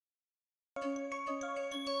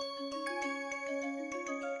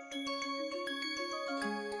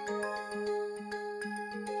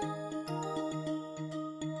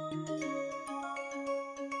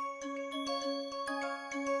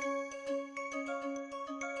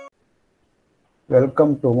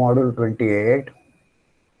Welcome to module 28.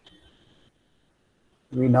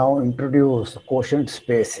 We now introduce quotient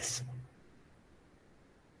spaces.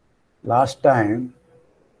 Last time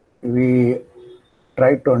we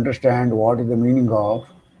tried to understand what is the meaning of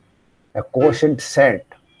a quotient set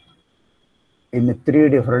in 3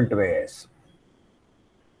 different ways.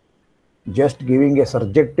 Just giving a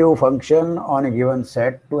surjective function on a given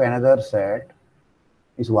set to another set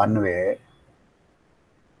is one way.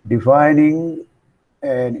 Defining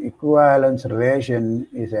an equivalence relation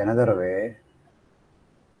is another way.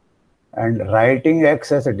 And writing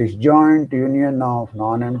X as a disjoint union of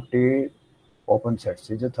non-empty open sets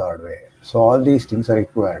is the third way. So all these things are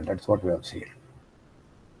equivalent. That's what we have seen.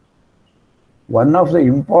 One of the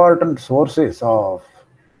important sources of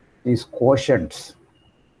these quotients,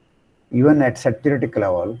 even at set theoretical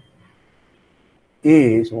level,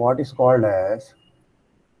 is what is called as,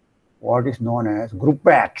 what is known as group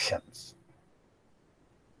actions.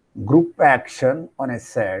 Group action on a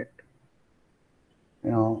set,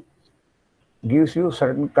 gives you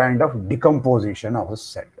certain kind of decomposition of a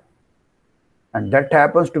set. And that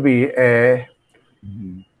happens to be a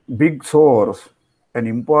big source, an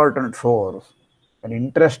important source, an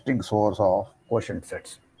interesting source of quotient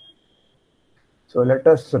sets. So let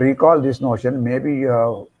us recall this notion. Maybe you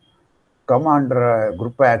have come under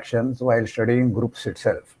group actions while studying groups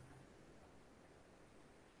itself.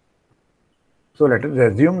 So let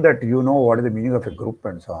us assume that you know what is the meaning of a group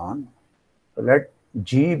and so on. So let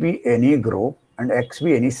G be any group and X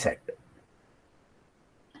be any set.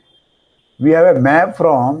 We have a map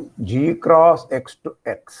from G cross X to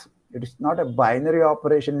X. It is not a binary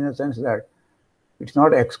operation in the sense that it's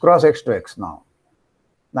not X cross X to X now.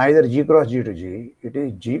 Neither G cross G to G. It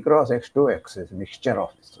is G cross X to X. It's a mixture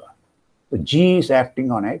of this one. So G is acting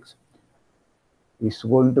on X. Is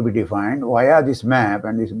going to be defined via this map,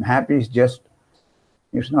 and this map is just,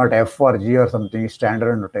 it's not F or G or something,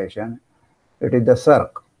 standard notation. It is the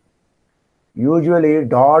circ. Usually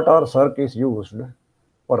dot or circ is used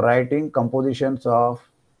for writing compositions of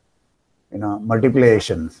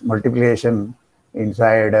multiplication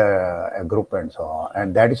inside a group and so on.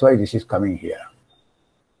 And that is why this is coming here.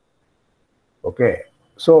 Okay.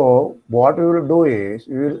 So what we will do is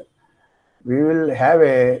we will have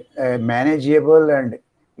a manageable and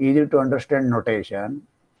easy to understand notation.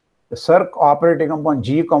 The circ operating upon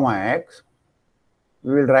G comma X,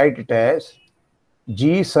 we will write it as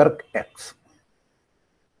G circ X.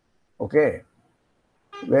 Okay.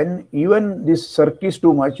 When even this circ is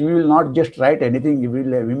too much, we will not just write anything. We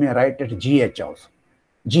may write it GH also,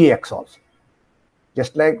 GX also.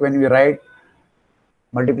 Just like when we write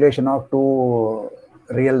multiplication of two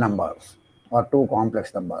real numbers or two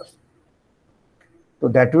complex numbers. So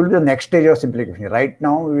that will be the next stage of simplification. Right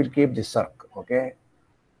now, we will keep this circ. Okay.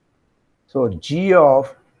 So G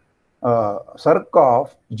of circ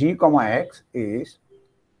of G comma X is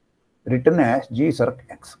written as G circ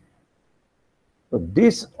X. So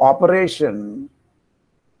this operation,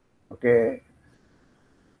 okay,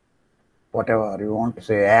 whatever you want to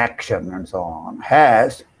say, action and so on,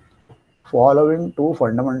 has following two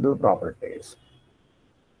fundamental properties.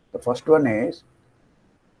 The first one is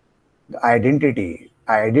the identity.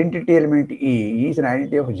 Identity element E is an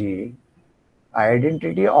identity of G.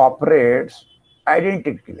 Identity operates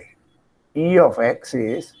identically. E of X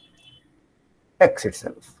is X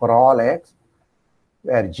itself for all X,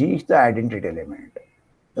 where G is the identity element.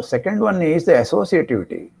 The second one is the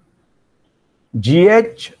associativity.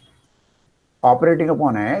 GH operating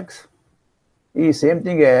upon X is same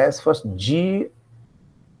thing as first G,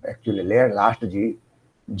 actually last G,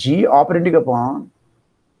 G operating upon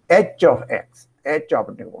H of X, H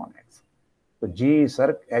operating upon X. So G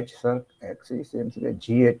circ H circ X is same thing as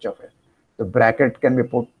GH of X. The bracket can be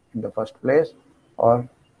put in the first place or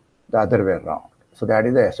the other way around. So that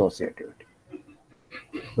is the associativity.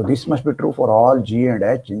 So this must be true for all G and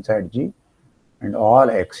H inside G and all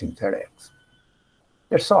X inside X.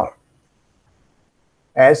 That's all.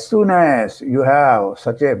 As soon as you have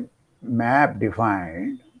such a map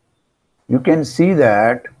defined, you can see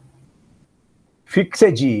that fix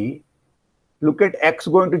a G, look at X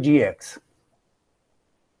going to GX.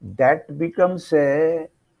 That becomes a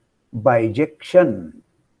bijection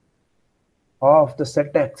of the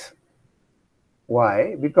set X.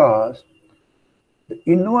 Why? Because the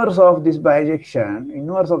inverse of this bijection,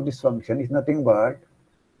 inverse of this function is nothing but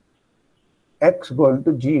X going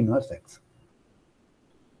to G inverse X.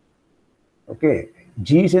 Okay,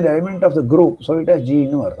 G is an element of the group, so it has G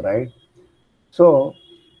inverse, right? So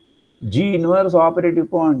G inverse operative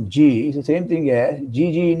upon G is the same thing as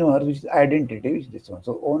G inverse, which is identity, which is this one.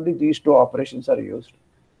 So only these two operations are used.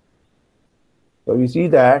 So you see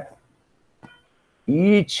that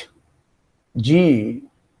each G,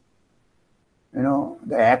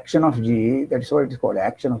 the action of G, that's what it is called,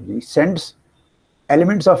 action of G, sends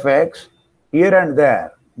elements of X here and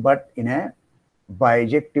there, but in a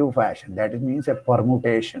bijective fashion. That means a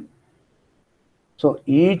permutation. So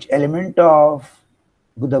each element of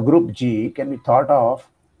the group G can be thought of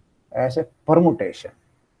as a permutation.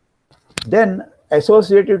 Then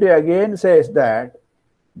associativity again says that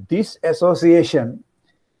this association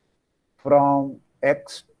from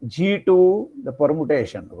X G to the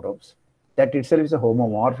permutation groups, that itself is a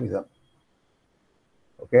homomorphism.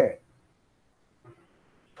 Okay.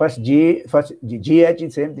 First GH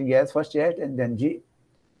is same thing as first H and then G.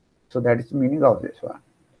 So that is the meaning of this one.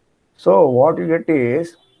 So what you get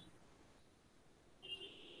is,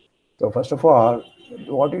 so first of all,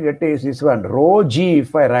 what you get is this one, rho G,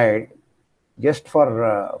 if I write just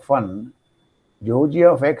for fun, rho G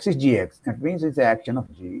of X is Gx. That means it's the action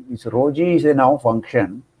of G. This rho G is a now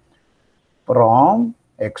function from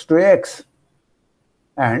X to X,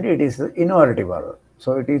 and it is invertible.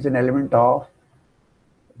 So it is an element of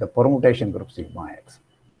the permutation group sigma X.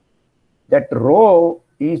 That rho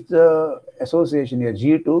is the association here,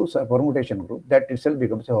 G to permutation group, that itself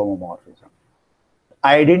becomes a homomorphism.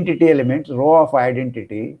 Identity elements, rho of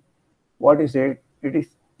identity, what is it? It is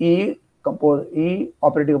E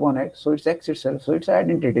operating upon X, so it's X itself, so it's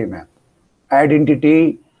identity map.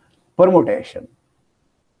 Identity permutation,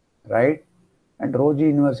 right? And rho G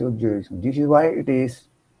inverse of G. This is why it is,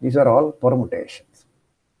 these are all permutations.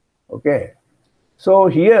 Okay. So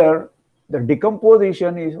here, the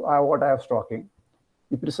decomposition is what I was talking.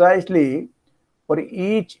 Precisely for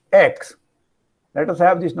each X, let us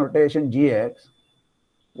have this notation Gx,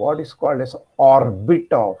 what is called as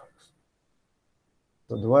orbit of X.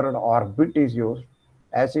 So the word orbit is used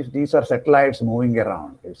as if these are satellites moving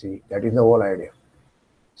around, you see, that is the whole idea.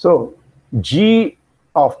 So G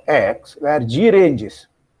of X, where G ranges,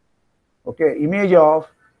 okay, image of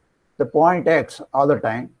the point X all the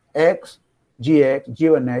time, X, Gx,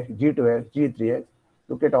 G1x, G2x, G3x,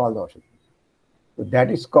 look at all those. So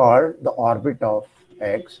that is called the orbit of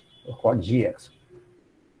X, called Gx.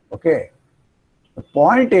 Okay. The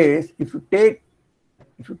point is, if you take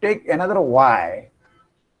another Y,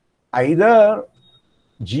 either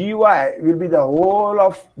Gy will be the whole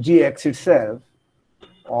of Gx itself,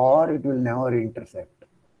 or it will never intersect.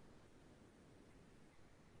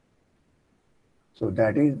 So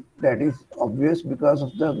that is obvious because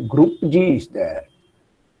of the group G is there.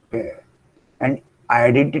 Okay. And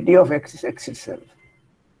identity of X is X itself.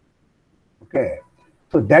 Okay.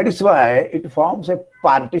 So that is why it forms a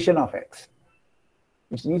partition of X.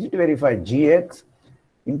 It's easy to verify. Gx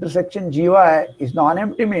intersection Gy is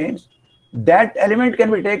non-empty, means that element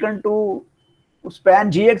can be taken to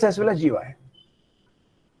span Gx as well as Gy.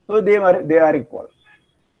 So they are equal.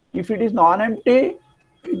 If it is non-empty,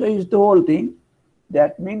 it is the whole thing.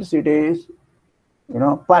 That means it is,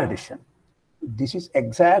 partition. This is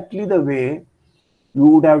exactly the way you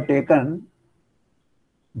would have taken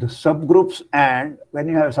the subgroups, and when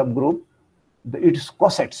you have subgroup, its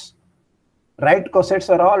cosets. Right cosets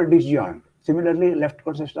are all disjoint. Similarly, left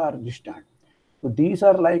cosets are disjoint. So these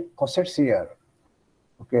are like cosets here.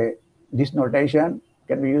 Okay, this notation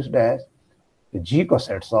can be used as the G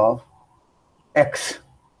cosets of X.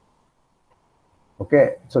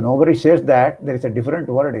 Okay, so nobody says that there is a different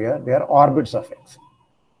word here. They are orbits of X.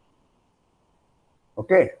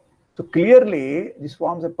 Okay, so clearly this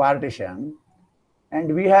forms a partition,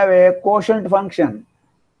 and we have a quotient function.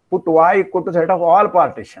 Put Y equal to set of all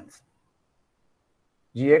partitions.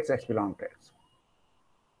 Gx, X belongs to X.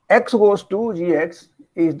 X goes to Gx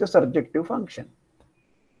is the surjective function.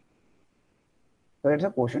 So it's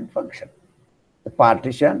a quotient function. The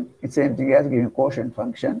partition is same thing as giving quotient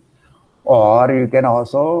function. Or you can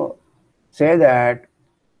also say that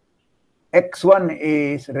X1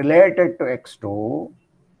 is related to X2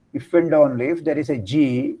 if and only if there is a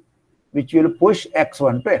G which will push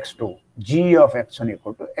X1 to X2. G of X1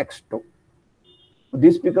 equal to X2.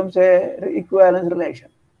 This becomes a equivalence relation.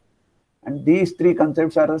 And these three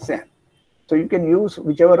concepts are the same. So you can use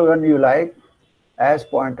whichever one you like, as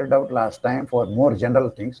pointed out last time, for more general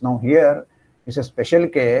things. Now here is a special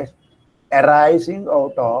case arising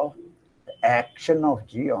out of the action of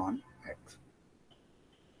G on X.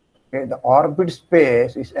 Okay, the orbit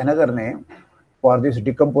space is another name for this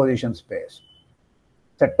decomposition space.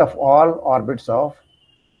 Set of all orbits of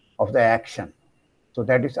of the action. So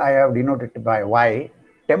that is, I have denoted it by Y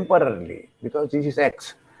temporarily, because this is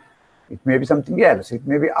X. It may be something else. It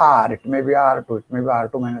may be R. It may be R2. It may be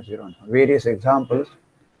R2 minus 0. Various examples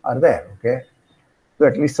are there. Okay. So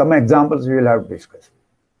at least some examples we will have to discuss.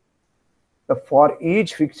 So for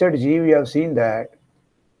each fixed G, we have seen that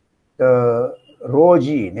the rho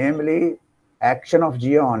G, namely action of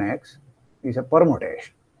G on X, is a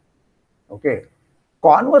permutation. Okay.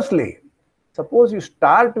 Conversely, suppose you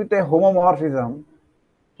start with a homomorphism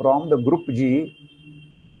from the group G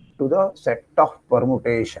to the set of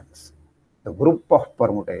permutations, the group of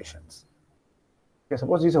permutations. Okay,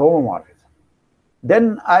 suppose this is a homomorphism.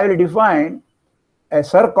 Then I will define a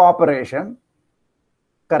circ operation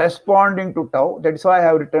corresponding to tau. That is why I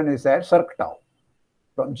have written this as circ tau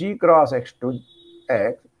from G cross X to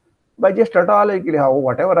X by just tautologically how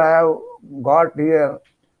whatever I have got here,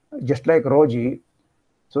 just like rho G.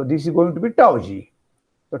 So this is going to be tau G.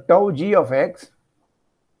 So tau G of X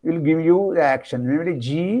will give you the action, namely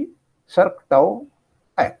G circ tau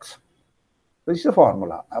X. This is the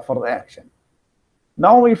formula for the action.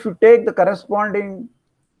 Now, if you take the corresponding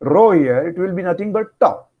rho here, it will be nothing but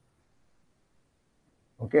tau.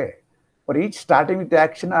 Okay. For each starting with the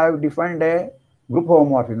action, I have defined a group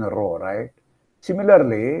homomorphism rho, right?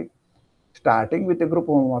 Similarly, starting with a group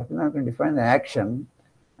homomorphism, I can define the action,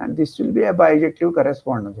 and this will be a bijective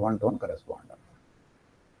correspondence, one-to-one correspondence.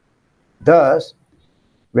 Thus,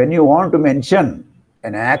 when you want to mention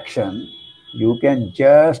an action, you can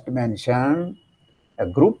just mention a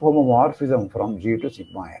group homomorphism from G to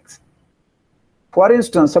sigma X. For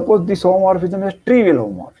instance, suppose this homomorphism is trivial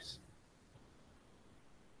homomorphism.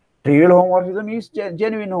 Trivial homomorphism is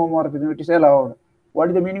genuine homomorphism. It is allowed. What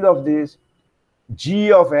is the meaning of this?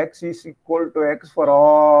 G of X is equal to X, for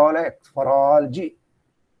all G.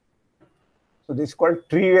 So this is called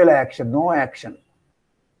trivial action, no action.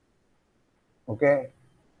 Okay.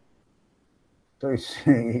 So it's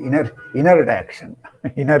inert action,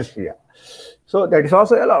 inertia. So that is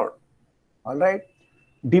also allowed. All right.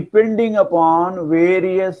 Depending upon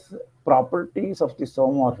various properties of this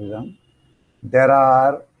homomorphism, there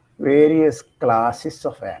are various classes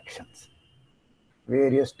of actions,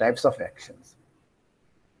 various types of actions.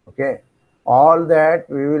 Okay. All that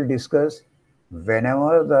we will discuss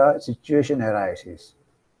whenever the situation arises.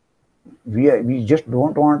 We just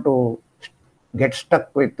don't want to get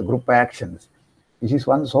stuck with group actions. This is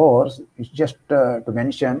one source. It's just to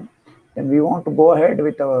mention, and we want to go ahead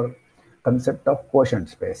with our concept of quotient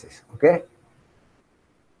spaces. Okay.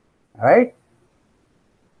 All right.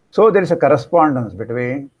 So there is a correspondence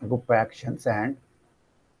between group actions and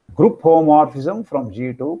group homomorphism from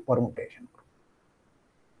G to permutation.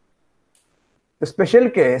 The special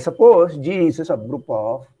case, suppose G is a subgroup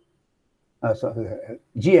of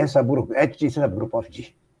G is a subgroup, H is a subgroup of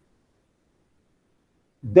G.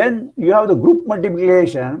 Then you have the group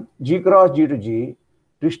multiplication G cross G to G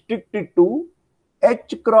restricted to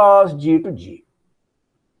H cross G to G.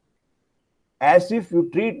 As if you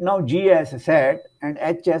treat now G as a set and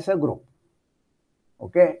H as a group.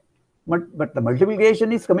 Okay. But the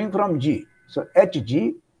multiplication is coming from G. So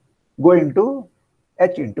HG going to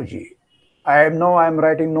H into G. I'm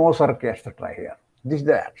writing no circ, etc. here. This is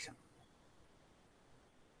the action.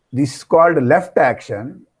 This is called left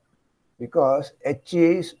action because H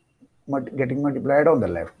is getting multiplied on the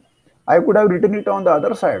left. I could have written it on the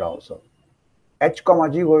other side also. H comma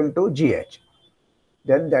G going to GH.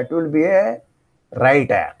 Then that will be a right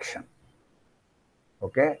action.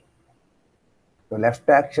 Okay. So left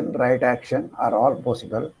action, right action are all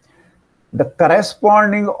possible. The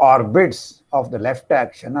corresponding orbits of the left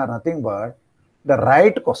action are nothing but the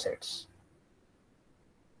right cosets.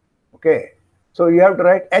 Okay. So you have to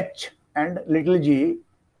write H and little g,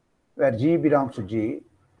 where G belongs to G.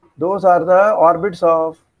 Those are the orbits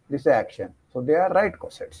of this action. So they are right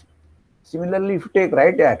cosets. Similarly, if you take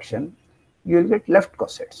right action, you will get left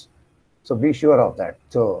cosets. So be sure of that.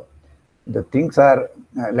 So the things are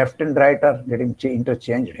left and right are getting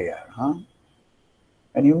interchanged here. Huh?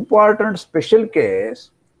 An important special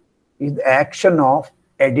case is the action of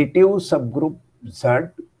additive subgroup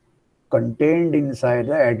Z contained inside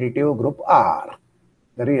the additive group R,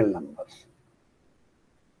 the real numbers.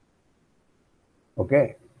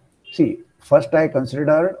 Okay. See, first I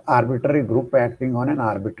considered arbitrary group acting on an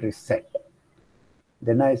arbitrary set.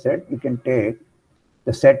 Then I said you can take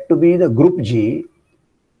the set to be the group G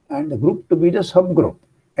and the group to be the subgroup,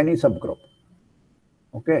 any subgroup.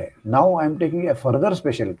 Okay. Now I am taking a further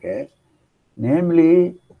special case,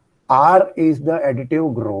 namely R is the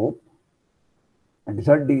additive group and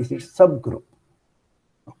Z is its subgroup.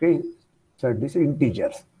 Okay. So this is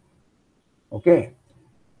integers. Okay.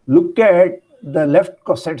 Look at the left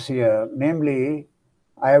cosets here, namely,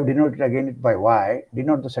 I have denoted again it by y,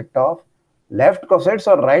 denote the set of left cosets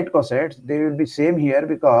or right cosets. They will be same here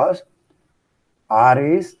because R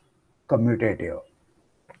is commutative.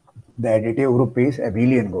 The additive group is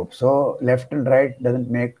abelian group. So left and right doesn't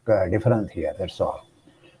make a difference here, that's all.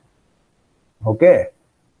 Okay.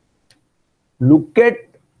 Look at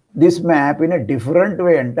this map in a different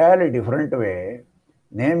way, entirely different way.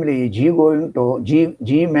 Namely, G going to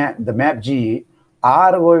G map, the map G,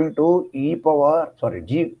 R going to e power, sorry,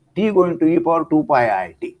 T going to e power 2 pi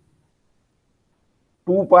I t.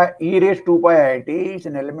 2 pi e raised 2 pi I t is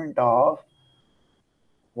an element of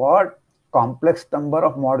what? Complex number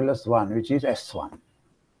of modulus 1, which is S1,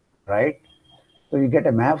 right? So you get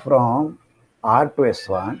a map from R to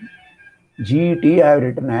S1. Gt I have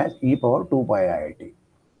written as e power 2 pi I t.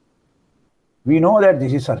 We know that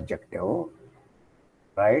this is surjective,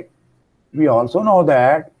 right? We also know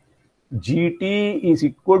that Gt is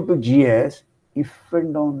equal to Gs if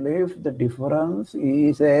and only if the difference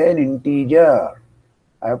is an integer.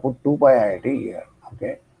 I have put 2 pi I t here,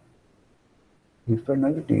 okay? If and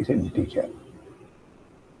only it is an integer,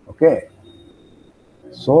 okay?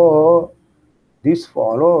 So this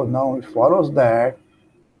follows, now it follows that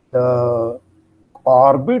the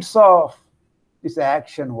orbits of this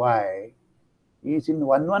action y is in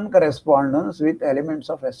 1-1 correspondence with elements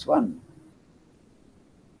of S1.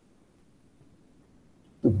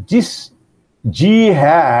 So this G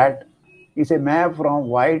hat is a map from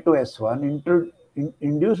Y to S1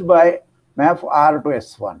 induced by map R to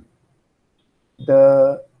S1.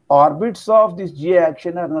 The orbits of this G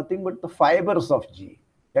action are nothing but the fibers of G.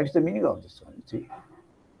 That is the meaning of this one. See,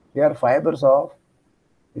 they are fibers of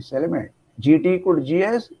this element. Gt equal to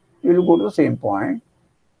Gs, you will go to the same point.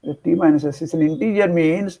 The T minus S is an integer,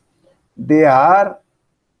 means they are,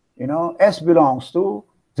 S belongs to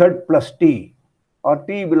Z plus T, or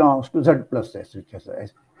T belongs to Z plus S, which is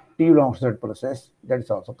S. T belongs to Z plus S, that is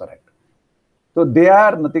also correct. So they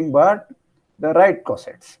are nothing but the right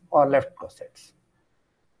cosets or left cosets,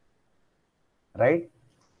 right?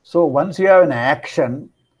 So once you have an action,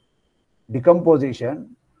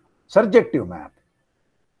 decomposition, surjective map,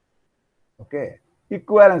 okay,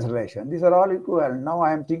 equivalence relation, these are all equivalent. Now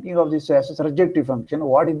I am thinking of this as a surjective function.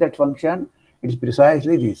 What is that function? It is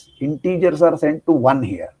precisely this. Integers are sent to 1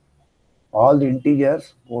 here. All the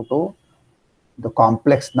integers go to the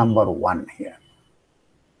complex number 1 here.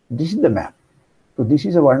 This is the map. So this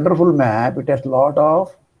is a wonderful map. It has a lot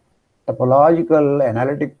of topological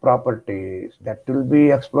analytic properties that will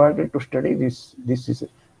be exploited to study this. This is a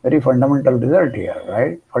very fundamental result here,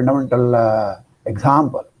 right? Fundamental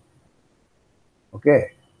example.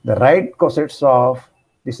 Okay, the right cosets of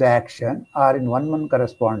this action are in 1-1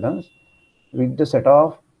 correspondence with the set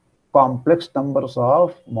of complex numbers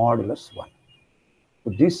of modulus 1.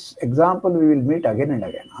 So this example we will meet again and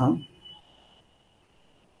again.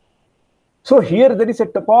 So here there is a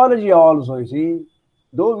topology also, you see,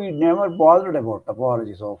 though we never bothered about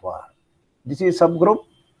topology so far. This is a subgroup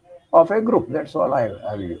of a group. That's all I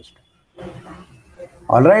have used.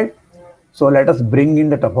 All right. So let us bring in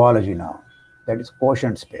the topology now. That is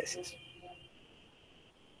quotient spaces.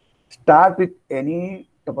 Start with any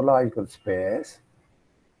topological space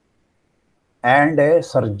and a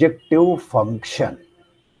surjective function,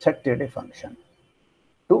 set theory function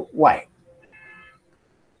to y.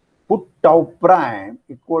 Put tau prime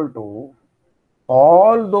equal to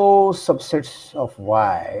all those subsets of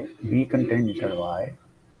y, B contained inside y,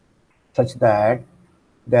 such that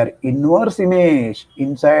their inverse image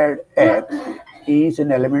inside X is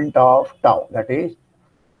an element of tau. That is,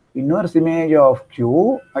 inverse image of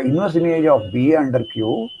Q, inverse image of B under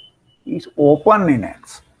Q is open in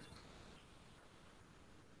X.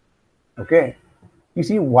 Okay. You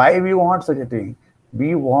see why we want such a thing?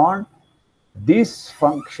 We want this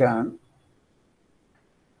function,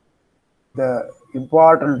 the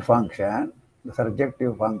important function, the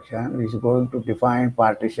surjective function, which is going to define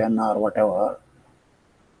partition or whatever,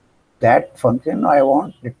 that function I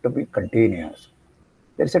want it to be continuous.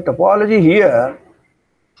 There is a topology here,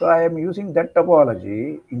 so I am using that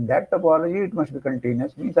topology. In that topology, it must be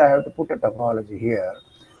continuous, means I have to put a topology here.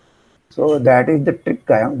 So that is the trick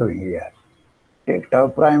I am doing here. Take tau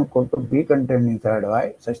prime equal to B contained inside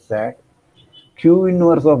Y such that Q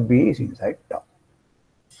inverse of B is inside tau.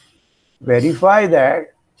 Verify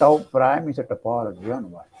that tau prime is a topology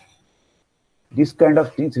on Y. This kind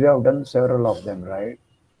of things we have done several of them, right?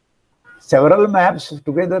 Several maps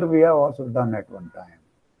together we have also done at one time.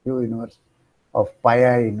 Q inverse of pi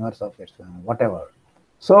I inverse of S1, whatever.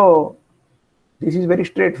 So this is very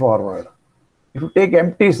straightforward. If you take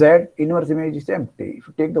empty set, inverse image is empty. If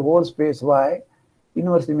you take the whole space Y,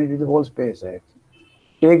 inverse image is the whole space X.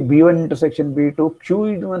 Take B1 intersection B2, Q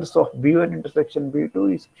inverse of B1 intersection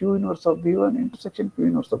B2 is Q inverse of B1 intersection Q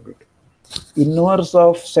inverse of B2. Inverse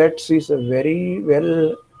of sets is a very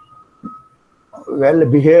well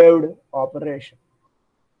behaved operation.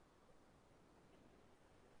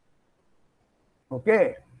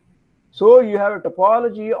 Okay, so you have a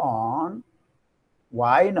topology on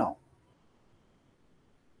Y now.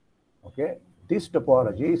 Okay, this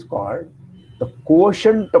topology is called the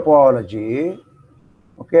quotient topology.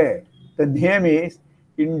 Okay, the name is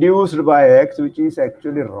induced by X, which is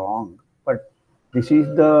actually wrong, but this is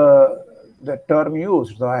the term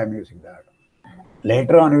used, so I am using that.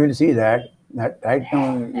 Later on, we will see that right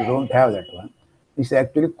now you don't have that one. It's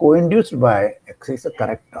actually co-induced by X is the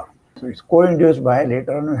correct term. So it's co-induced by,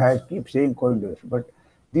 later on we have keep saying co-induced, but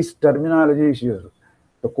this terminology is used.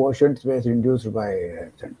 The quotient space induced by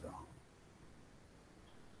X and so on.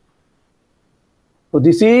 So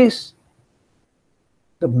this is,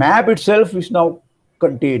 the map itself is now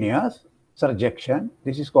continuous surjection.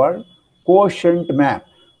 This is called quotient map.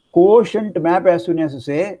 Quotient map, as soon as you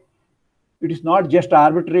say, it is not just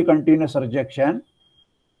arbitrary continuous surjection.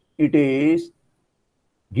 It is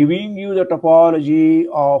giving you the topology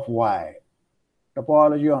of Y,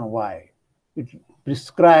 topology on Y. It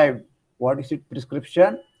prescribed, what is it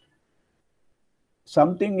prescription?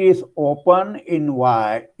 Something is open in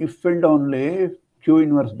Y if and only if Q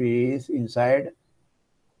inverse B is inside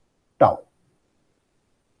tau.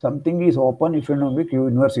 Something is open if and only Q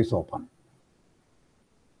inverse is open.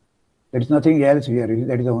 There is nothing else here,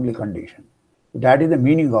 that is the only condition. That is the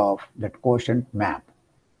meaning of that quotient map.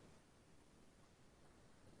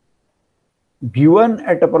 Given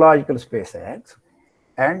a topological space X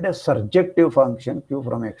and a surjective function Q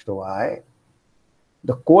from X to Y,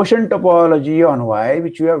 the quotient topology on Y,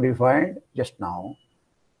 which we have defined just now,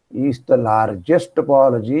 is the largest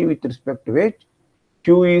topology with respect to which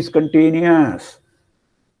Q is continuous.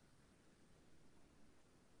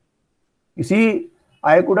 You see,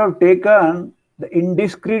 I could have taken the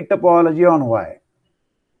indiscrete topology on Y.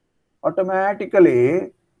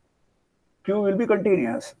 Automatically, Q will be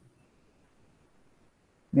continuous.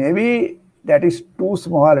 Maybe that is too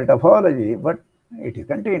small a topology, but it is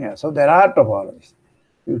continuous. So there are topologies.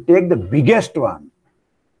 You take the biggest one.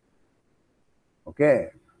 Okay.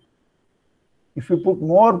 If you put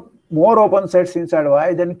more open sets inside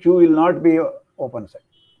Y, then Q will not be open set.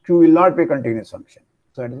 Q will not be a continuous function.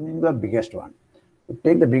 So it is the biggest one. You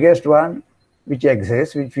take the biggest one which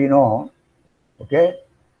exists, which we know. Okay.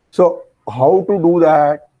 So how to do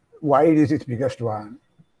that? Why this is biggest one?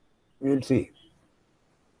 We will see.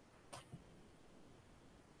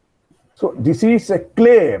 So this is a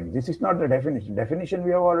claim. This is not the definition. Definition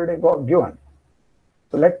we have already got given.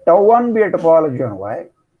 So let tau 1 be a topology on Y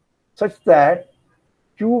such that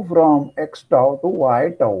Q from X tau to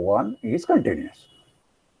Y tau 1 is continuous.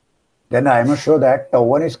 Then I must show that tau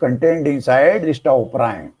 1 is contained inside this tau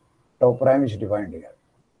prime. Tau prime is defined here.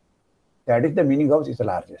 That is the meaning of this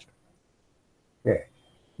largest. Okay.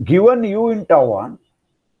 Given U in tau 1,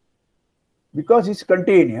 because it's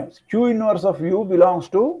continuous, Q inverse of U belongs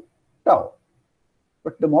to tau.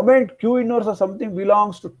 But the moment Q inverse of something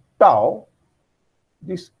belongs to tau,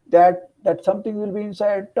 that something will be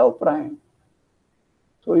inside tau prime.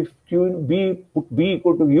 So if put B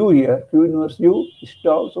equal to U here, Q inverse U is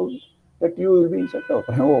tau, so that U will be inside tau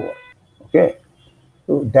prime over. Okay.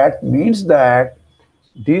 So that means that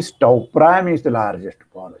this tau prime is the largest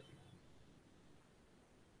topology.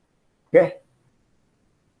 Okay.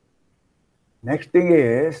 Next thing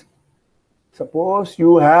is, suppose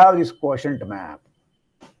you have this quotient map.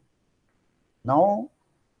 Now,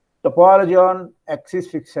 topology on X is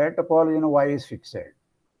fixed, topology on Y is fixed.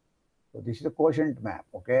 So this is the quotient map,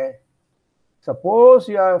 okay? Suppose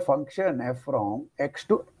you have a function f from X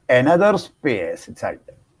to another space inside.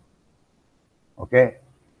 Okay?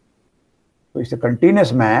 So it's a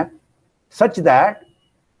continuous map such that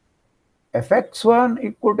fx1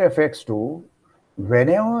 equal to fx2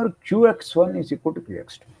 whenever qx1 is equal to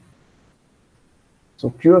qx2. So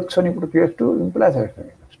qx1 equal to qx2 implies fx1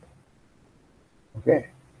 equals to. Okay.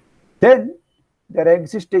 Then there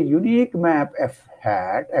exists a unique map f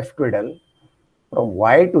hat, f twiddle from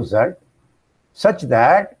y to z such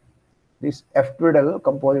that this f twiddle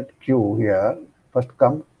composite q here, first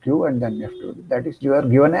come q and then f twiddle, that is you are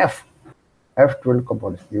given f. F twiddle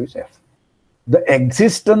composite q is f. The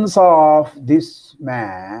existence of this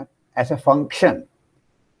map as a function,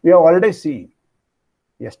 we have already seen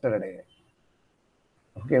yesterday.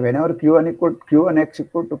 Okay, whenever q1 x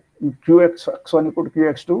equal to qx1 equal to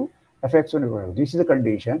qx2, fx1. This is the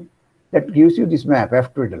condition that gives you this map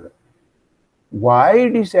f twiddle. Why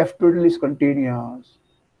this f twiddle is continuous?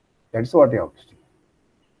 That's what you have to see.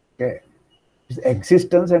 Okay. Its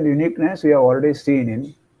existence and uniqueness we have already seen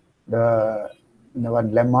in the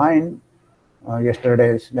one lemma in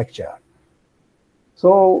yesterday's lecture.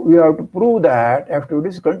 So we have to prove that f twiddle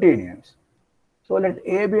is continuous. So let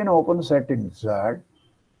A be an open set in Z.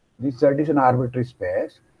 This Z is an arbitrary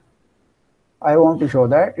space. I want to show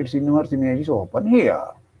that its inverse image is open here.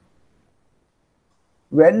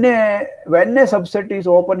 When a subset is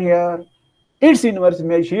open here, its inverse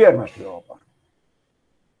image here must be open.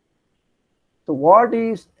 So what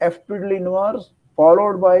is f twiddle inverse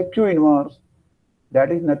followed by q inverse?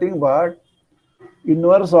 That is nothing but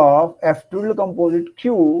inverse of f twiddle composite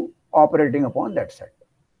q operating upon that set.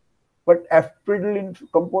 But f twiddle in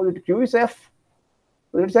composite q is f,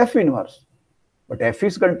 so it's f inverse. But f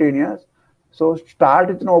is continuous, so start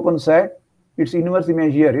with an open set, its inverse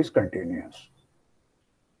image here is continuous.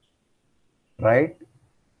 Right?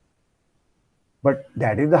 But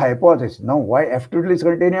that is the hypothesis. Now, why f twiddle is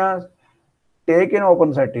continuous? Take an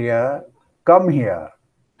open set here, come here.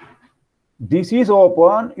 This is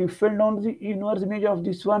open if and only the inverse image of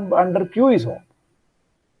this one under Q is open.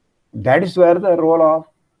 That is where the role of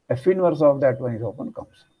f inverse of that one is open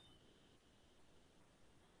comes.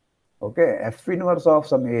 Okay, f inverse of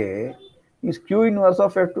some A is Q inverse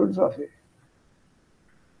of f twiddle of A.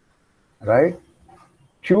 Right?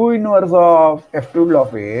 Q inverse of f twiddle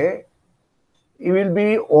of A, it will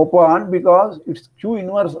be open because its Q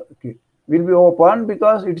inverse will be open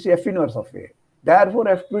because it's f inverse of A. Therefore,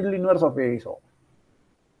 f twiddle inverse of A is open.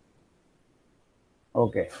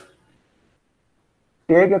 Okay.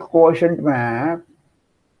 Take a quotient map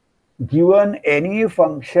given any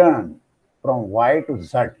function from y to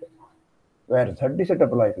z, where z is a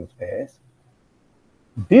topological space.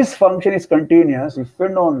 This function is continuous if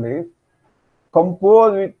and only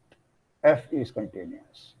compose with f is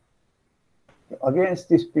continuous. Against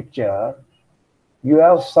this picture, you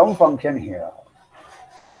have some function here.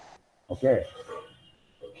 Okay.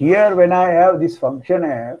 Here, when I have this function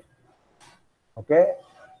f, okay,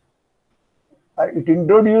 it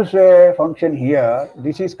introduces a function here.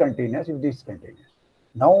 This is continuous if this is continuous.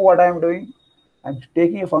 Now, what I am doing? I am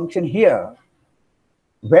taking a function here.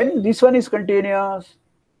 When this one is continuous,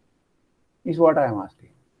 is what I am asking.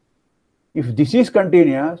 If this is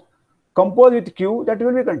continuous, compose with q, that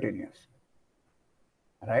will be continuous.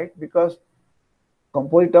 Right? Because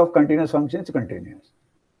composite of continuous function is continuous.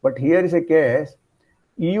 But here is a case,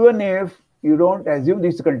 even if you don't assume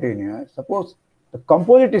this is continuous, suppose the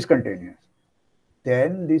composite is continuous,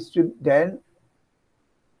 then this should then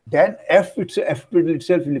f twiddle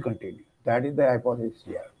itself will continue. That is the hypothesis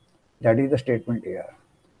here. That is the statement here.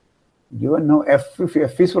 Given now if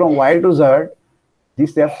f is from y to z,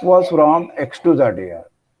 this f was from x to z here.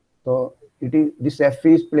 So it is this f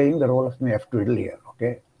is playing the role of my f twiddle here.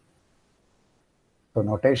 Okay. So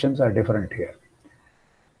notations are different here.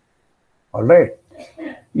 All right.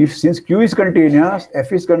 If since q is continuous,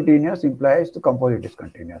 f is continuous implies the composite is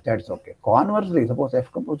continuous. That's okay. Conversely, suppose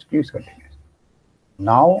f composite q is continuous.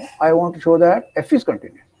 Now I want to show that f is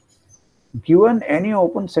continuous. Given any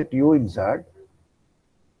open set u in Z,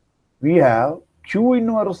 we have q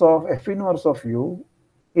inverse of f inverse of u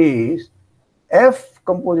is f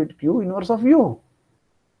composite q inverse of u.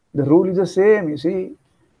 The rule is the same, you see.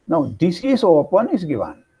 Now this is open is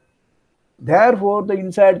given. Therefore, the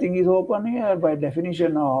inside thing is open here by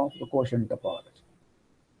definition of the quotient topology.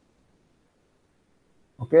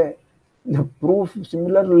 Okay. The proof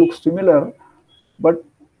similar looks similar, but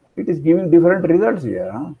it is giving different results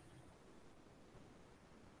here. Huh?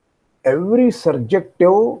 Every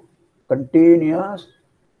surjective continuous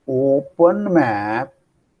open map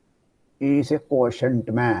is a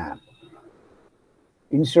quotient map.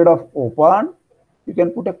 Instead of open, you can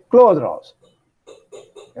put a closed also.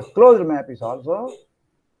 A closed map is also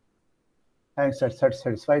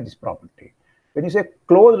satisfy this property. When you say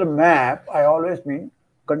closed map, I always mean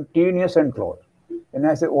continuous and closed. When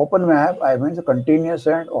I say open map, I mean continuous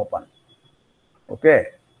and open. Okay.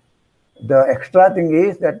 The extra thing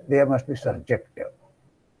is that they must be surjective.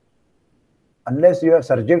 Unless you have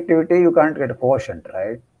surjectivity, you can't get a quotient,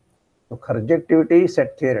 right? So surjectivity is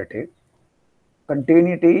set theoretic.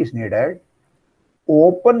 Continuity is needed.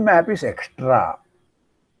 Open map is extra.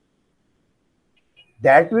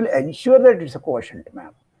 That will ensure that it's a quotient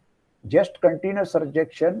map. Just continuous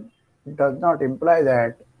surjection does not imply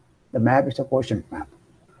that the map is a quotient map.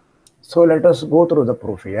 So let us go through the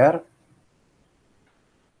proof here.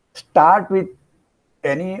 Start with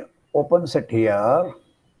any open set here.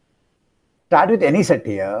 Start with any set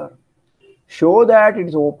here. Show that it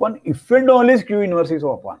is open if and only if Q inverse is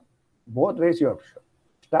open. Both ways you have to show.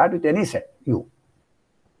 Start with any set, U.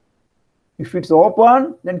 If it's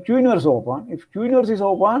open, then Q inverse is open. If Q inverse is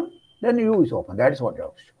open, then U is open. That is what you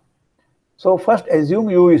have to show. So first assume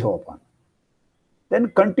U is open.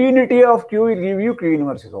 Then continuity of Q will give you Q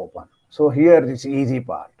inverse is open. So here this easy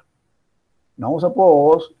part. Now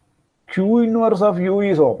suppose Q inverse of U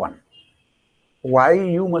is open. Why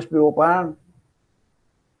U must be open?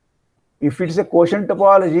 If it's a quotient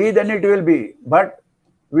topology, then it will be. But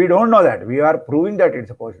we don't know that. We are proving that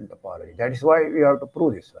it's a quotient topology. That is why we have to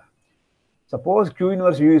prove this one. Suppose Q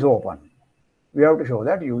inverse U is open. We have to show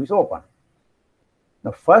that U is open.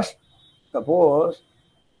 Now first, suppose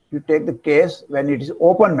you take the case when it is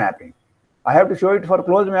open mapping. I have to show it for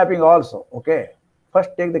closed mapping also. Okay.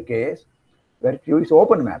 First take the case where Q is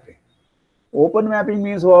open mapping. Open mapping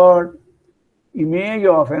means what? Image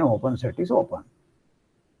of an open set is open.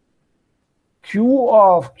 Q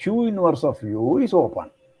of Q inverse of U is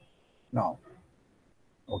open. Now,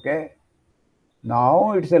 okay.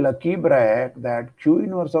 Now it's a lucky break that Q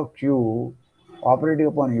inverse of Q operating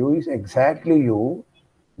upon U is exactly U.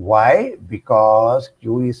 Why? Because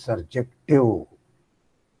Q is surjective.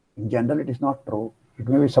 In general, it is not true. It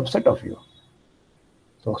may be a subset of U.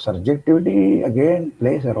 So surjectivity again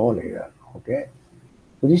plays a role here. Okay.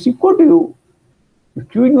 So this is equal to U. If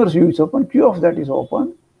Q inverse U is open, Q of that is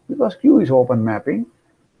open because Q is open mapping.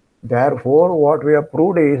 Therefore, what we have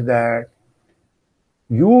proved is that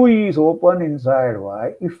U is open inside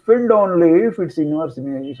Y if and only if its inverse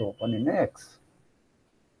image is open in X,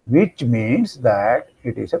 which means that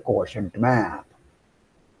it is a quotient map.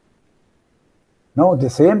 Now, the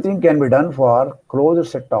same thing can be done for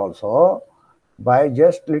closed set also by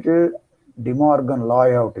just little De Morgan law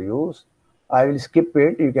you have to use. I will skip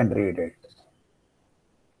it, you can read it.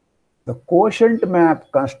 The quotient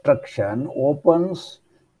map construction opens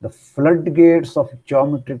the floodgates of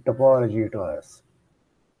geometric topology to us.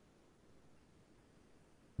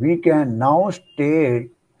 We can now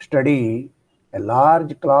study a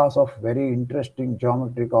large class of very interesting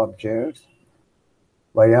geometric objects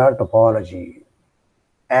via topology.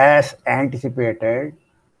 As anticipated,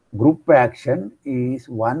 group action is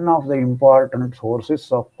one of the important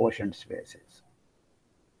sources of quotient spaces.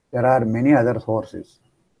 There are many other sources.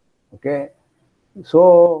 Okay,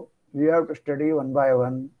 so we have to study one by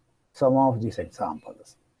one some of these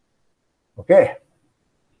examples. Okay,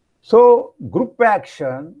 so group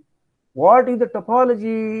action, what is the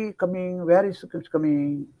topology coming? Where is it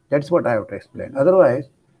coming? That's what I have to explain. Otherwise,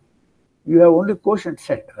 you have only quotient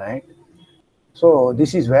set, right? So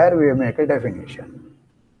this is where we make a definition.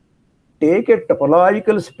 Take a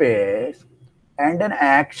topological space and an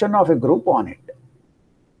action of a group on it,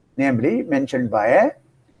 namely mentioned by a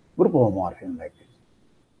group homomorphism like this.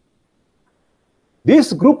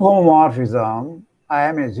 This group homomorphism, I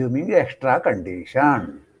am assuming the extra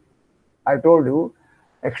condition. I told you,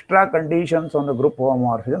 extra conditions on the group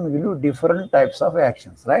homomorphism will give you different types of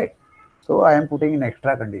actions, right? So I am putting an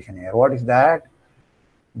extra condition here. What is that?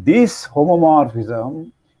 This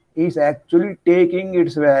homomorphism is actually taking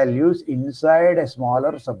its values inside a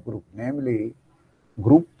smaller subgroup, namely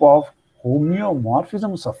group of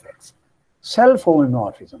homeomorphisms of X,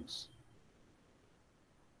 self-homomorphisms.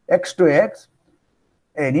 X to X,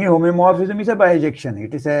 any homomorphism is a bijection,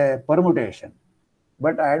 it is a permutation.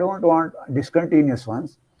 But I don't want discontinuous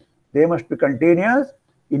ones. They must be continuous,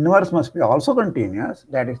 inverse must be also continuous.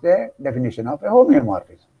 That is the definition of a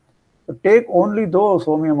homeomorphism. So take only those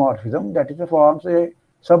homeomorphisms, that is the forms a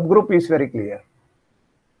subgroup is very clear.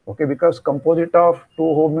 Okay, because composite of two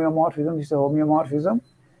homeomorphisms is a homeomorphism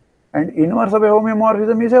and inverse of a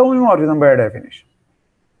homeomorphism is a homeomorphism by definition.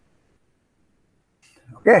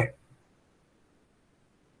 Okay.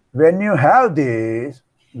 When you have this,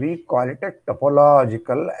 we call it a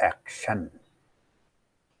topological action.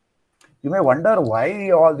 You may wonder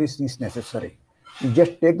why all this is necessary. You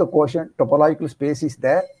just take the quotient, topological space is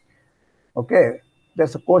there. Okay,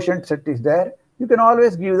 there's a quotient set is there. You can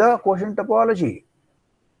always give the quotient topology.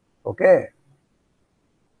 Okay.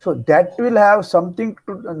 So that will have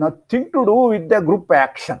nothing to do with the group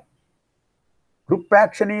action. Group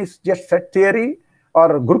action is just set theory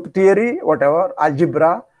or group theory, whatever,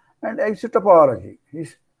 algebra, and it's topology.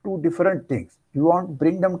 It's two different things. You want to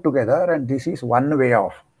bring them together, and this is one way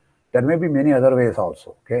of. There may be many other ways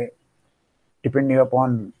also, okay, depending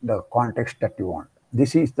upon the context that you want.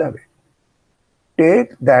 This is the way.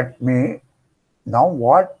 Take that may. Now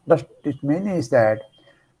what does it mean is that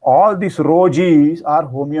all these rho G's are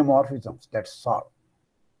homeomorphisms. That's all.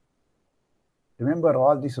 Remember,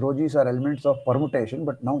 all these rho G's are elements of permutation,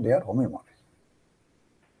 but now they are homeomorphisms.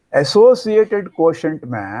 associated quotient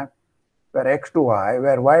map where x to y,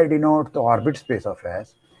 where y denotes the orbit space of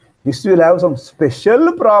S, this will have some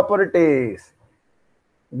special properties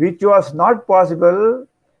which was not possible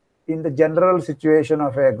in the general situation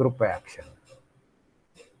of a group action.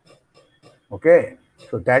 Okay,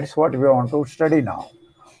 so that's what we want to study now.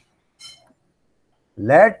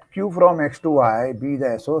 Let Q from X to Y be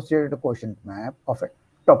the associated quotient map of a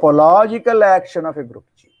topological action of a group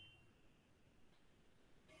G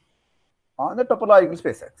on the topological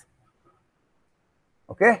space X.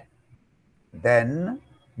 Okay, then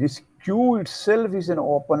this Q itself is an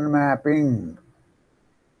open mapping.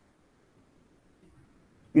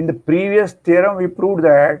 In the previous theorem, we proved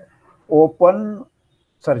that open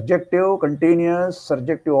surjective continuous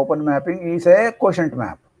surjective open mapping is a quotient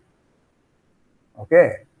map.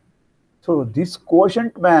 Okay, so these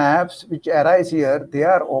quotient maps which arise here, they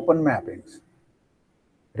are open mappings.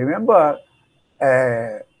 Remember,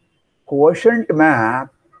 a quotient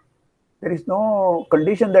map, there is no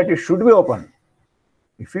condition that it should be open.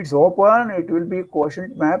 If it's open, it will be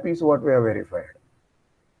quotient map is what we have verified.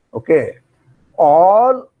 Okay,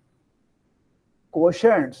 all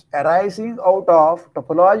quotients arising out of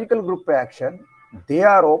topological group action, they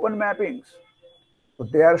are open mappings. So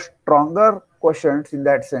they are stronger quotients in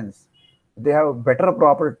that sense. They have better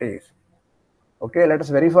properties. Okay, let us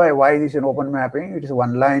verify why this is an open mapping. It is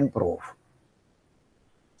one line proof.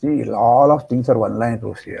 See, all of things are one line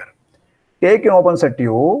proofs here. Take an open set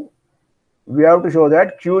U. We have to show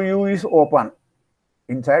that QU is open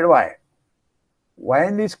inside Y.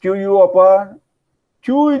 When is QU open?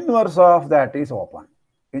 Q inverse of that is open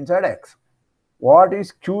inside X. What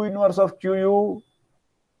is Q inverse of QU?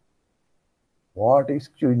 What is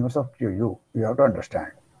Q inverse of QU? You have to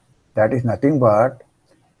understand. That is nothing but,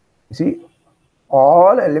 you see,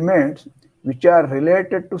 all elements which are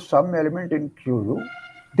related to some element in QU,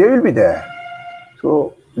 they will be there.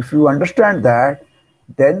 So if you understand that,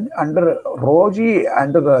 then under rho G,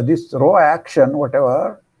 under this rho action,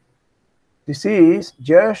 whatever, this is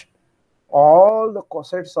just all the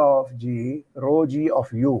cosets of G, rho G of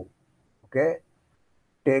U, okay,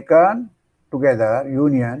 taken together,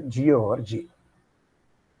 union G over G.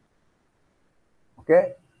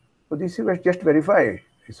 Okay, so this is just verified,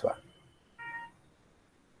 this one.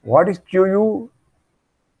 What is QU?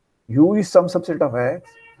 U is some subset of X.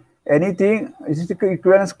 Anything, this is the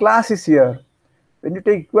equivalence classes here. When you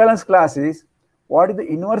take equivalence classes, what is the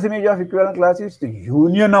inverse image of equivalence classes? The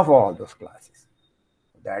union of all those classes.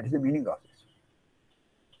 That is the meaning of this.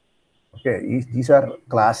 Okay, these are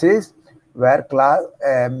classes where class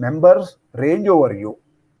members range over U.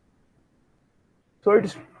 So it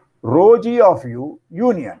is rho G of U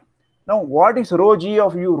union. Now what is rho G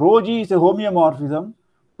of U? Rho G is a homeomorphism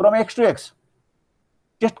from X to X.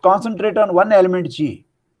 Just concentrate on one element G.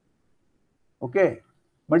 Okay,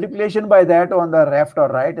 multiplication by that on the left or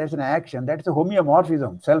right as an action, that is a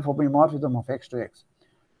homeomorphism, self-homeomorphism of X to X.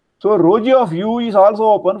 So rho G of U is also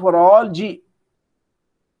open for all G,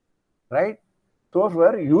 right? So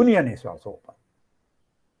for union is also open.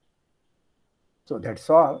 So that's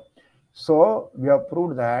all. So we have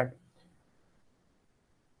proved that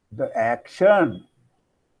the action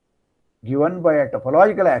given by a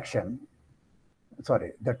topological action,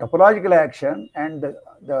 the topological action and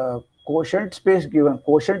the quotient space given,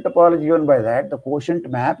 quotient topology given by that, the quotient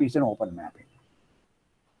map is an open mapping.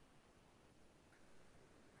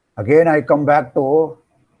 Again, I come back to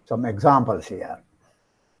some examples here.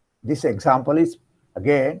 This example is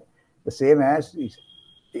again the same as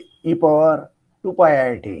e power 2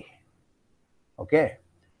 pi I t. Okay.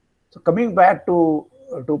 So coming back to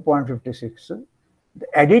 2.56, the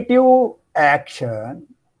additive action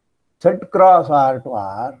Z cross R to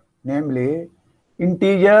R, namely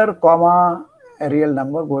integer comma a real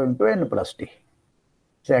number going to n plus t.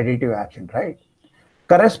 It's additive action, right?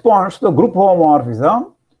 Corresponds to the group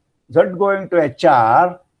homomorphism Z going to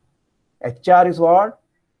HR. HR is what?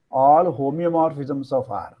 All homeomorphisms of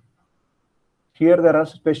R. Here there are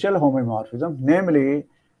special homeomorphisms, namely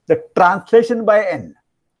the translation by n.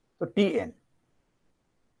 So Tn.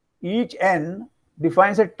 Each n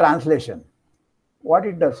defines a translation. What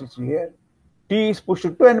it does is here, t is pushed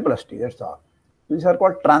to n plus t, that's all. These are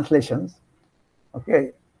called translations.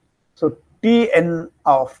 Okay. So Tn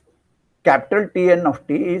of capital Tn of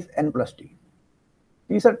t is n plus t.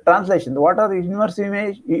 These are translations. What are the inverse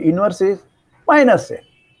image? Inverse is minus n.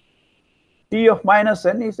 T of minus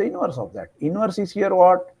n is the inverse of that. Inverse is here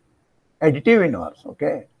what? Additive inverse.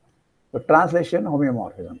 Okay. So translation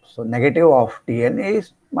homeomorphism. So negative of Tn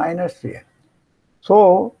is minus Tn.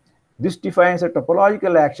 So this defines a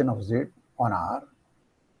topological action of Z on R.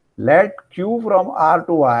 Let Q from R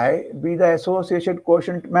to Y be the association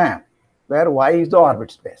quotient map, where Y is the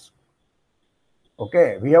orbit space.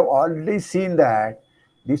 Okay, we have already seen that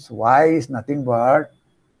this Y is nothing but,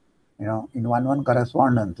 in 1-1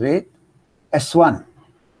 correspondence with S1,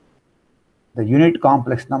 the unit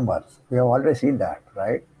complex numbers. We have already seen that,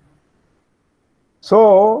 right?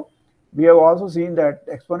 So we have also seen that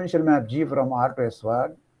exponential map G from R to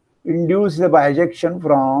S1 induces a bijection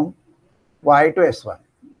from Y to S1,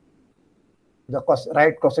 the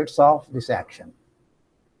right cosets of this action.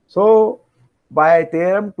 So by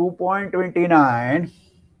theorem 2.29,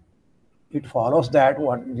 it follows that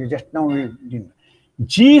what you just now we did.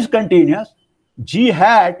 G is continuous. G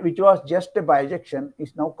hat, which was just a bijection,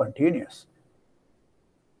 is now continuous.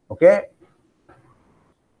 Okay?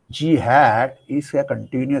 G hat is a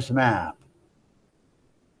continuous map.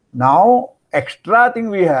 Now, extra thing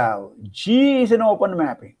we have, G is an open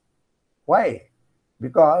mapping. Why?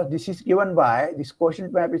 Because this is given by, this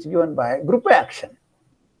quotient map is given by group action.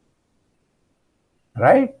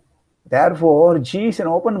 Right? Therefore, G is an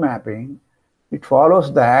open mapping. It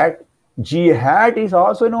follows that G hat is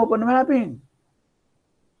also an open mapping.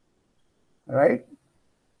 Right?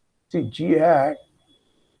 See, G hat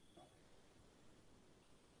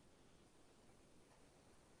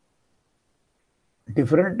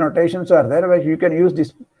different notations are there where you can use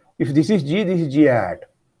this. If this is G, this is G hat.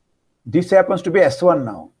 This happens to be S1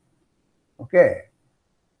 now. Okay.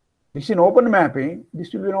 This is an open mapping.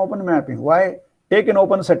 This will be an open mapping. Why? Take an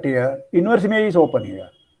open set here. Inverse image is open here.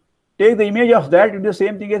 Take the image of that, it is the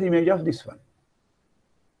same thing as image of this one.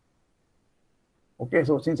 Okay,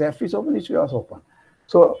 so since F is open, this will also open.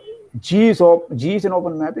 So G is an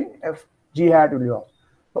open mapping. F G hat will be open.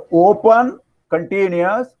 So open,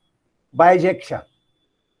 continuous, bijection.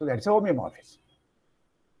 So that's a homeomorphism.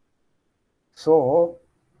 So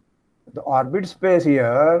the orbit space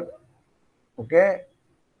here, okay,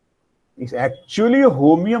 is actually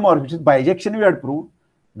homeomorphic. Bijection we had proved.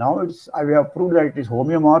 Now we have proved that it is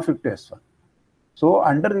homeomorphic to S1. So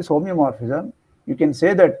under this homeomorphism, you can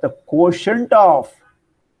say that the quotient of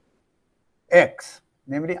X,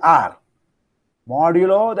 namely R,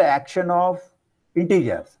 modulo the action of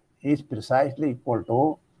integers, is precisely equal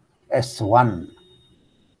to S1.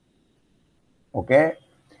 Okay.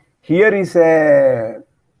 Here is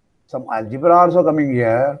some algebra also coming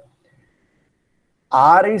here.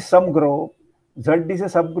 R is some group, Z is a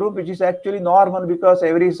subgroup which is actually normal because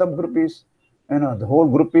every subgroup is, the whole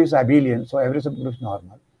group is abelian, so every subgroup is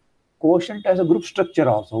normal. Quotient has a group structure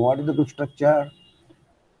also. What is the group structure?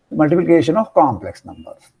 Multiplication of complex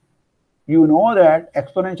numbers. You know that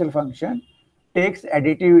exponential function takes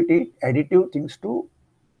additive things to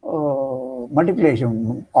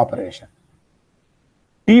multiplication operation.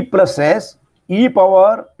 T plus S, e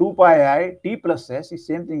power 2 pi I, T plus S is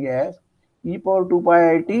same thing as e power 2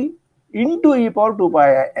 pi I T into e power 2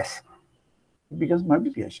 pi I S. It becomes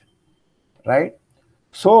multiplication, right?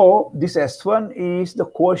 So this S1 is the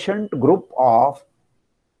quotient group of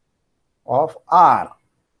R,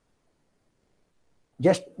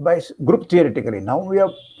 just by group theoretically. Now we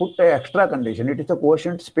have put an extra condition. It is the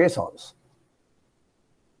quotient space also.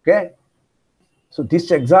 Okay. So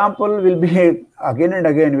this example will be again and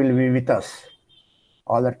again will be with us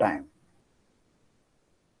all the time.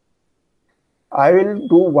 I will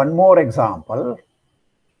do one more example,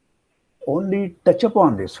 only touch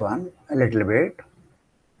upon this one a little bit.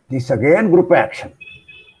 This again group action.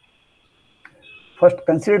 First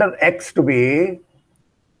consider X to be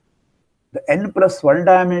the n plus one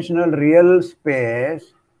dimensional real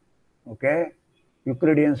space, okay,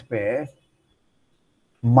 Euclidean space,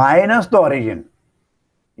 minus the origin.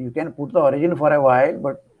 You can put the origin for a while,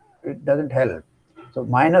 but it doesn't help. So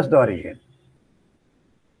minus the origin.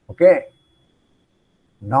 Okay.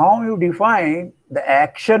 Now you define the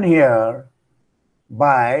action here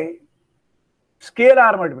by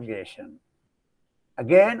scalar multiplication.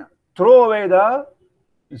 Again, throw away the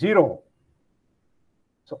 0.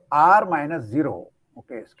 So R minus 0.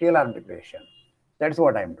 Okay, scalar multiplication. That's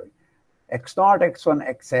what I'm doing. X0,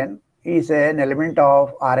 X1, Xn is an element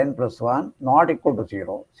of Rn plus 1 not equal to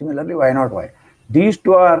 0. Similarly, Y0, Y. These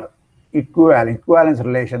two are equivalence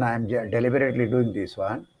relation. I am deliberately doing this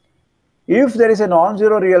one. If there is a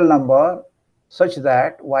non-zero real number such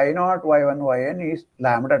that Y0, Y1, Yn is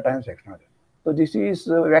lambda times X0. So this is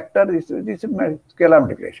vector, this is scalar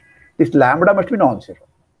multiplication. This lambda must be non-zero.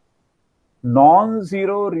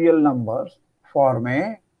 Non-zero real numbers form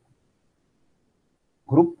a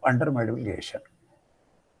group under multiplication.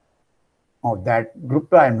 Now that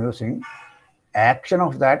group I am using, action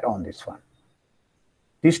of that on this one.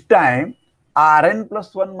 This time Rn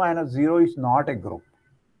plus 1 minus 0 is not a group.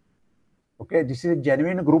 Okay, this is a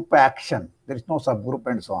genuine group action. There is no subgroup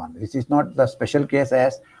and so on. This is not the special case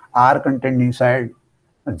as R contained inside,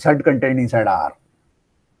 Z contained inside R.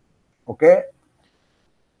 Okay,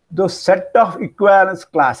 the set of equivalence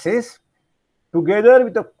classes together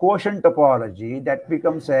with the quotient topology that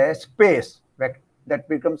becomes a space, that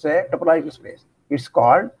becomes a topological space. It's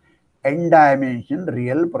called n-dimensional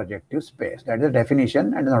real projective space. That is the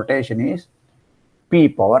definition, and the notation is P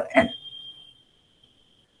power n.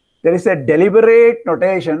 There is a deliberate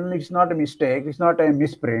notation. It's not a mistake. It's not a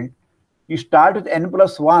misprint. You start with n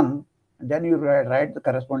plus 1, and then you write the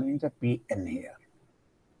corresponding Pn here.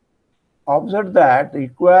 Observe that the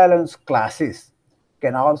equivalence classes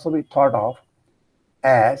can also be thought of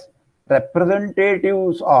as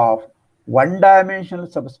representatives of one-dimensional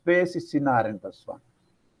subspaces in Rn plus 1.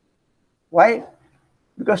 Why?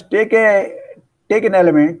 Because take an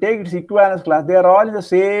element, take its equivalence class, they are all in the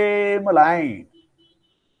same line.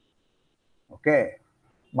 Okay,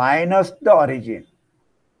 minus the origin.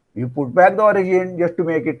 You put back the origin just to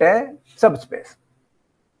make it a subspace.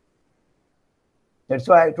 That's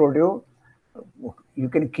why I told you, you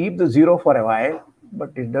can keep the 0 for a while,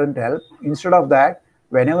 but it doesn't help. Instead of that,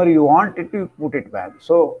 whenever you want it, you put it back.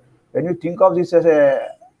 So when you think of this as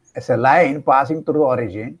a line passing through the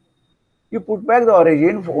origin, you put back the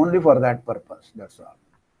origin only for that purpose. That's all.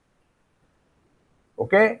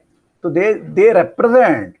 Okay, so they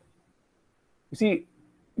represent. You see,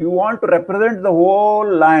 you want to represent the whole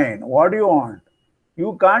line. What do you want?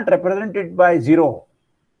 You can't represent it by 0.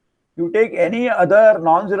 You take any other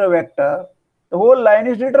non-zero vector, the whole line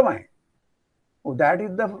is determined. So that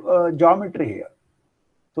is the geometry here.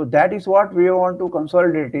 So that is what we want to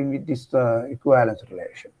consolidate in with this equivalence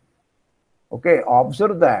relation. Okay,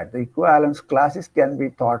 observe that the equivalence classes can be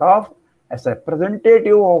thought of as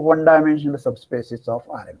representative of one-dimensional subspaces of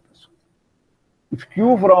Rn plus 1. If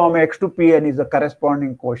Q from X to Pn is the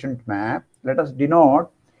corresponding quotient map, let us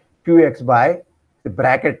denote Qx by the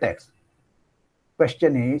bracket X.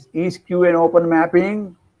 Question is Q an open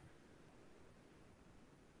mapping?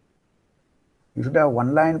 You should have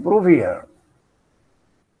one line proof here.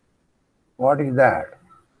 What is that?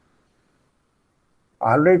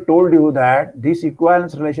 I already told you that this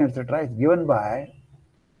equivalence relation, etc., is given by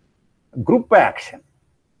group action.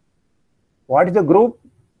 What is the group?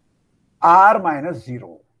 R minus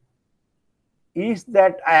 0. Is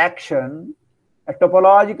that action a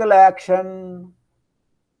topological action?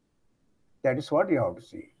 That is what you have to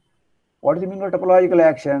see. What is the meaning of topological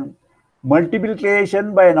action?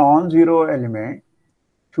 Multiplication by a non-zero element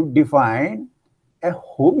should define a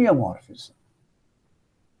homeomorphism.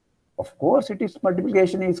 Of course,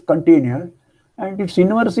 multiplication is continuous, and its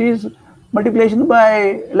inverse is multiplication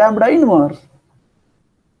by lambda inverse.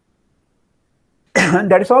 And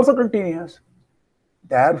that is also continuous.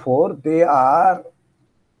 Therefore, they are,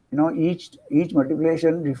 each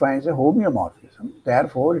multiplication defines a homeomorphism.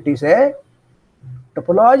 Therefore, it is a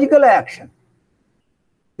topological action.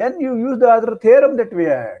 Then you use the other theorem that we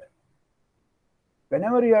had.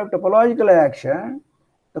 Whenever you have topological action,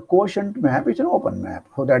 the quotient map is an open map.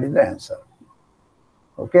 So that is the answer.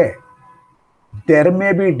 Okay. There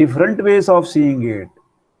may be different ways of seeing it.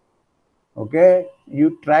 Okay.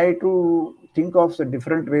 You try to think of the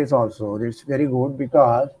different ways also. It's very good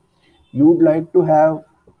because you would like to have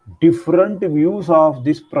different views of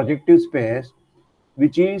this projective space,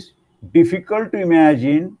 which is difficult to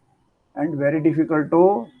imagine and very difficult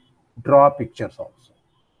to draw pictures also.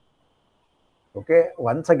 Okay.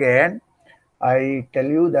 Once again, I tell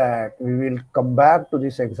you that we will come back to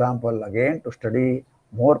this example again to study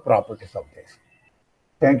more properties of this.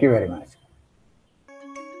 Thank you very much.